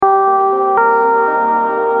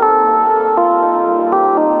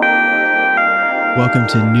Welcome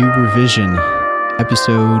to New Revision,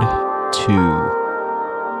 episode 2.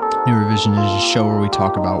 New Revision is a show where we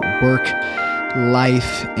talk about work,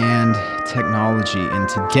 life, and technology. And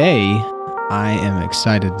today, I am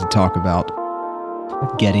excited to talk about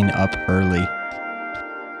getting up early.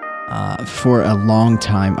 For a long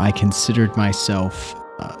time, I considered myself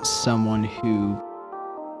someone who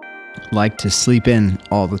liked to sleep in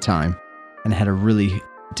all the time and had a really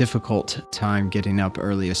difficult time getting up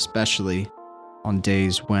early, especially on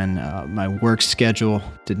days when my work schedule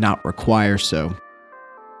did not require so.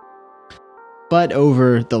 But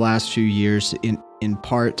over the last few years, in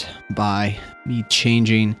part by me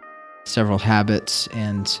changing several habits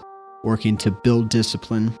and working to build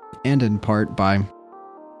discipline, and in part by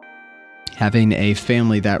having a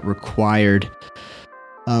family that required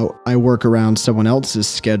I work around someone else's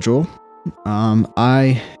schedule,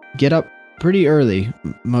 I get up pretty early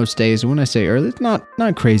most days. And when I say early, it's not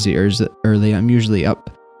crazy early. I'm usually up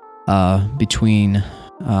between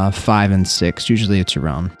 5 and 6. Usually it's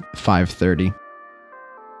around 5:30.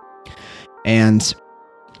 And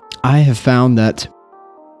I have found that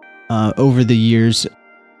over the years,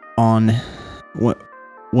 when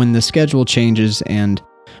the schedule changes and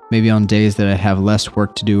maybe on days that I have less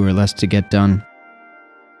work to do or less to get done,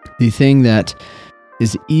 the thing that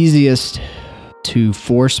is easiest to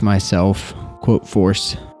force myself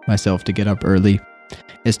to get up early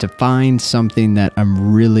is to find something that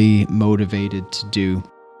I'm really motivated to do.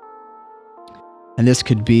 And this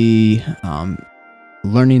could be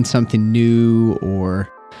learning something new, or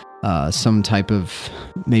some type of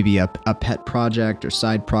maybe a pet project or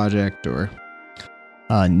side project, or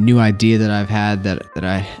a new idea that I've had that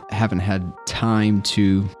I haven't had time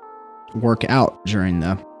to work out during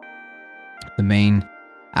the main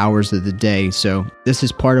hours of the day. So this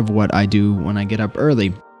is part of what I do when I get up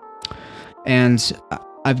early. And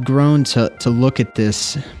I've grown to look at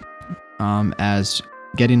this as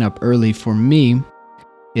getting up early for me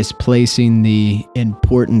is placing the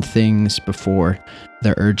important things before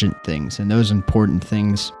the urgent things. And those important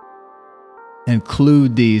things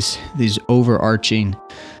include these overarching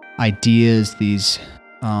ideas, these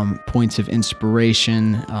points of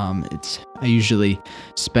inspiration. I usually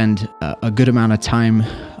spend a good amount of time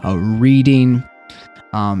reading,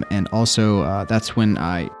 and also that's when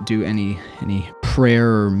I do any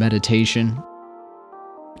prayer or meditation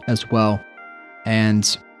as well.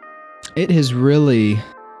 And it has really,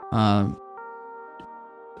 to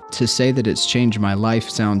say that it's changed my life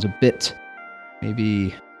sounds a bit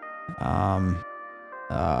maybe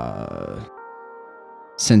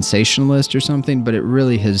sensationalist or something, but it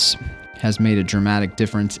really has made a dramatic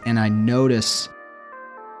difference. And I notice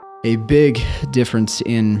a big difference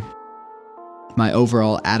in my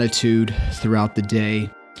overall attitude throughout the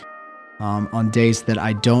day, on days that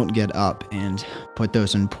I don't get up and put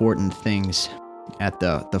those important things at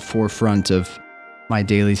the forefront of my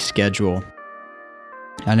daily schedule.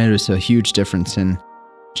 I notice a huge difference in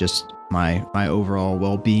just my overall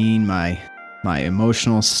well-being, my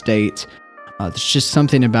emotional state. There's just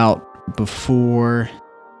something about before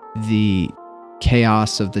the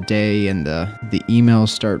chaos of the day and the emails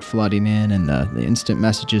start flooding in, and the instant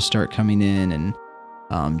messages start coming in, and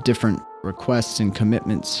different requests and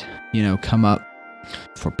commitments, come up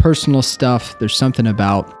for personal stuff. There's something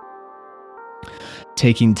about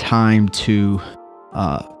taking time to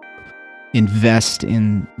invest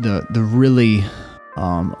in the really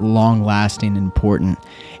long-lasting, important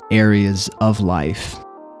areas of life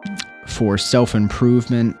for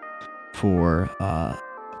self-improvement, for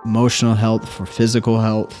emotional health, for physical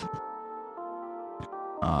health.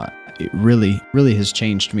 It really has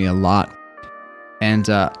changed me a lot. And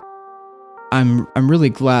I'm really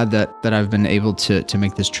glad that I've been able to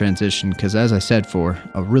make this transition, because as I said, for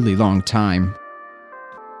a really long time,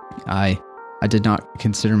 I did not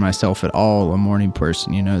consider myself at all a morning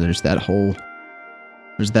person. There's that whole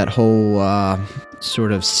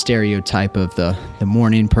sort of stereotype of the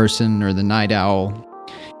morning person or the night owl.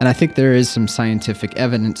 And I think there is some scientific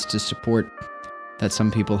evidence to support that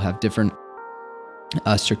some people have different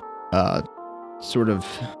circadian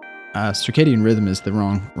rhythm is the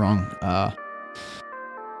wrong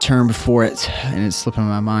term for it, and it's slipping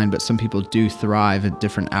my mind, but some people do thrive at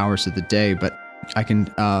different hours of the day. But I can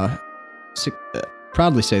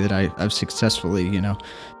proudly say that I've successfully,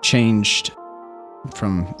 changed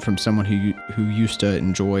from someone who used to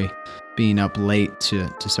enjoy being up late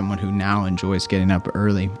to someone who now enjoys getting up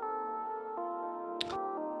early.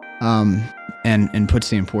 And puts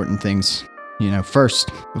the important things,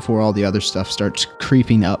 first before all the other stuff starts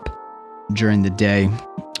creeping up during the day.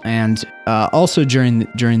 And also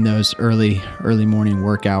during those early morning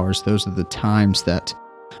work hours, those are the times that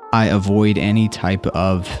I avoid any type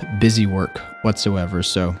of busy work whatsoever.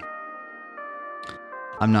 So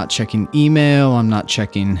I'm not checking email. I'm not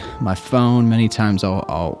checking my phone. Many times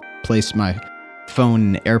I'll place my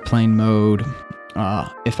phone in airplane mode.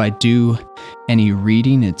 If I do any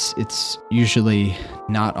reading, it's usually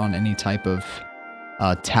not on any type of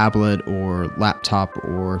tablet or laptop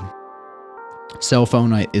or cell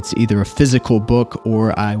phone. It's either a physical book,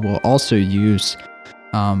 or I will also use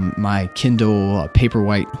my Kindle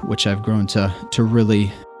Paperwhite, which I've grown to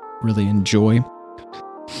really enjoy.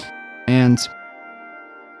 And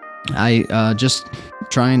I just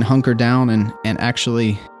try and hunker down and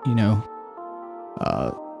actually,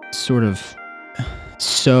 sort of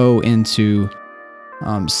sow into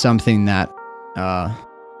something that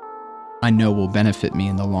I know will benefit me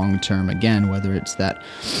in the long term. Again, whether it's that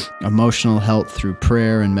emotional health through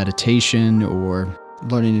prayer and meditation, or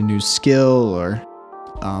learning a new skill, or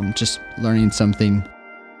just learning something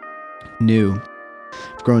new.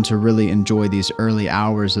 I've grown to really enjoy these early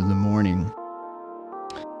hours of the morning,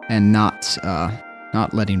 and not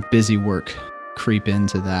letting busy work creep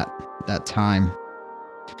into that time.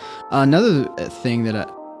 Another thing that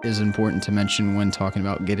is important to mention when talking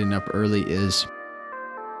about getting up early is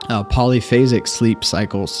polyphasic sleep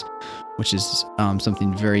cycles, which is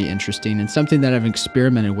something very interesting and something that I've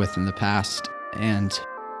experimented with in the past. And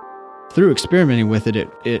through experimenting with it,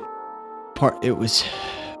 it was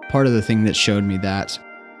part of the thing that showed me that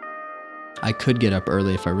I could get up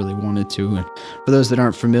early if I really wanted to. And for those that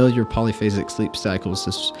aren't familiar, polyphasic sleep cycles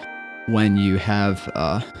is when you have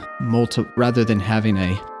rather than having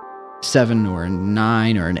a 7 or a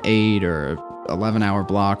 9 or an 8 or 11-hour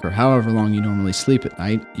block, or however long you normally sleep at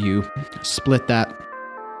night, you split that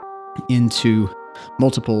into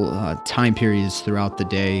multiple time periods throughout the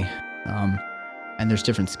day. And there's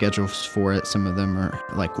different schedules for it. Some of them are,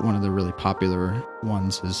 like, one of the really popular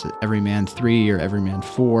ones is Everyman 3 or Everyman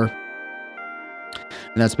 4.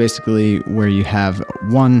 And that's basically where you have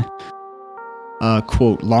one,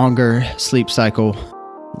 quote, longer sleep cycle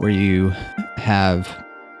where you have,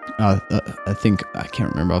 I think, I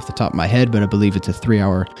can't remember off the top of my head, but I believe it's a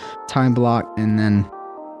 3-hour time block. And then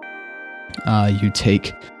you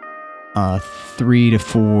take 3 to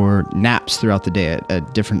 4 naps throughout the day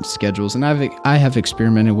at different schedules. And I have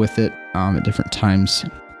experimented with it at different times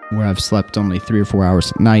where I've slept only 3 or 4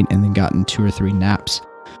 hours at night and then gotten 2 or 3 naps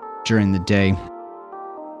during the day.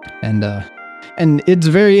 And it's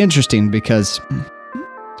very interesting because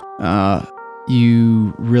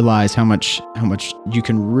you realize how much you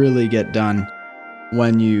can really get done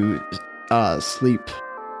when you sleep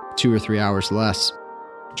 2 or 3 hours less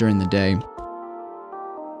during the day.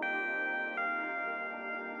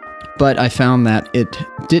 But I found that it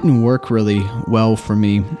didn't work really well for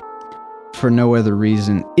me for no other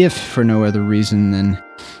reason than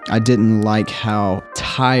I didn't like how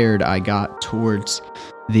tired I got towards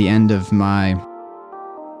the end of my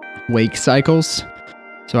wake cycles.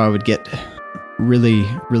 So I would get really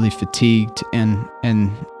fatigued, and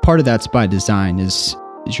part of that's by design is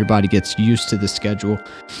your body gets used to the schedule.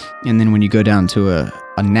 And then when you go down to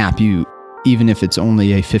a nap, even if it's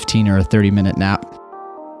only a 15 or a 30-minute nap,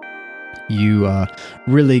 you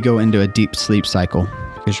really go into a deep sleep cycle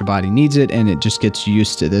because your body needs it, and it just gets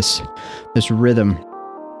used to this rhythm.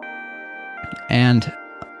 And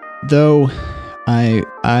though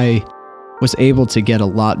I was able to get a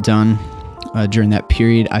lot done during that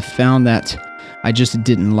period, I found that I just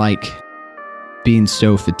didn't like being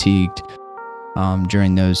so fatigued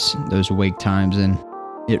during those wake times, and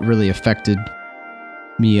it really affected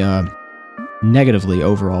me negatively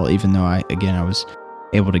overall, even though I was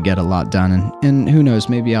able to get a lot done. And who knows,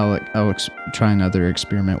 maybe I'll try another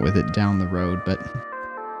experiment with it down the road. But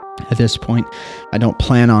at this point, I don't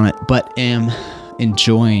plan on it, but am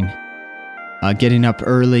enjoying getting up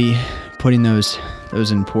early, putting those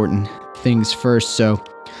important things first. So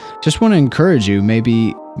just want to encourage you,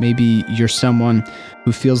 maybe you're someone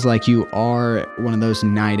who feels like you are one of those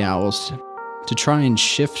night owls, to try and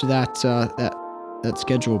shift that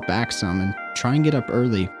schedule back some and try and get up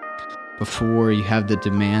early before you have the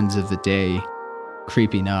demands of the day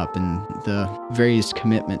creeping up and the various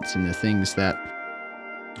commitments and the things that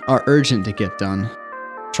are urgent to get done.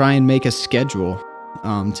 Try and make a schedule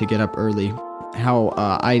to get up early. How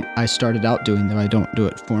I started out doing, though I don't do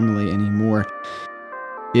it formally anymore,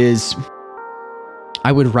 is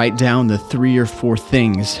I would write down the 3 or 4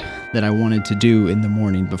 things that I wanted to do in the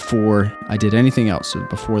morning before I did anything else. So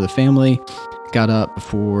before the family got up,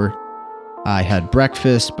 before I had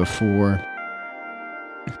breakfast, before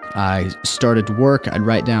I started work, I'd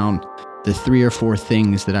write down the 3 or 4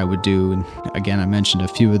 things that I would do. And again, I mentioned a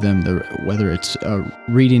few of them, whether it's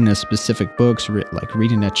reading a specific books, like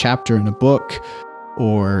reading a chapter in a book,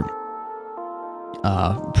 or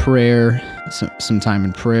prayer, some time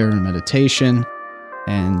in prayer and meditation,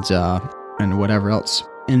 and whatever else.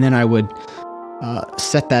 And then I would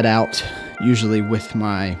set that out, usually with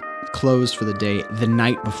my clothes for the day, the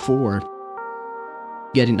night before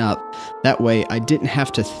getting up. That way I didn't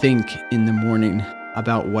have to think in the morning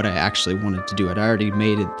about what I actually wanted to do. I'd already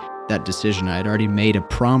made that decision. I'd already made a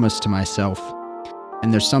promise to myself.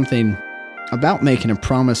 And there's something about making a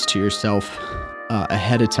promise to yourself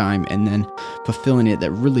ahead of time and then fulfilling it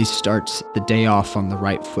that really starts the day off on the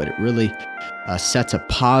right foot. It really sets a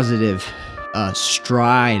positive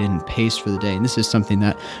stride and pace for the day. And this is something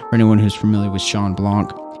that, for anyone who's familiar with Shawn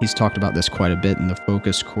Blanc, he's talked about this quite a bit in the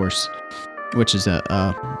Focus course, which is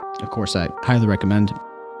a course I highly recommend.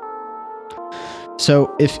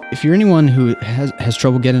 So if you're anyone who has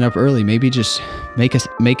trouble getting up early, maybe just make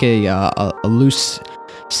a loose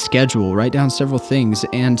schedule, write down several things,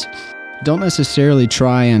 and don't necessarily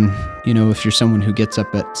try and, if you're someone who gets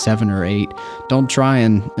up at 7 or 8, don't try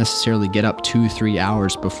and necessarily get up 2-3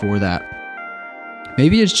 hours before that.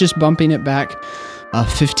 Maybe it's just bumping it back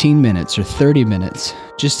 15 minutes or 30 minutes,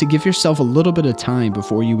 just to give yourself a little bit of time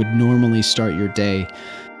before you would normally start your day,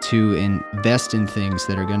 to invest in things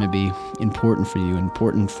that are going to be important for you,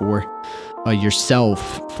 important for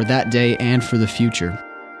yourself, for that day and for the future.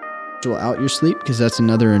 Schedule out your sleep, because that's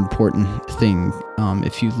another important thing.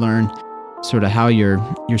 If you learn sort of how your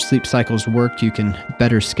sleep cycles work, you can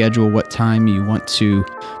better schedule what time you want to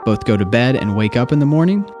both go to bed and wake up in the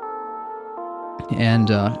morning. And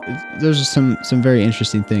those are some very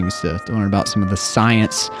interesting things to learn about, some of the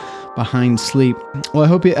science behind sleep. Well, I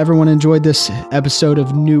hope everyone enjoyed this episode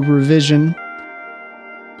of New Revision.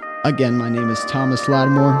 Again, my name is Thomas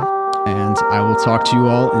Lattimore, and I will talk to you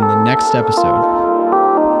all in the next episode.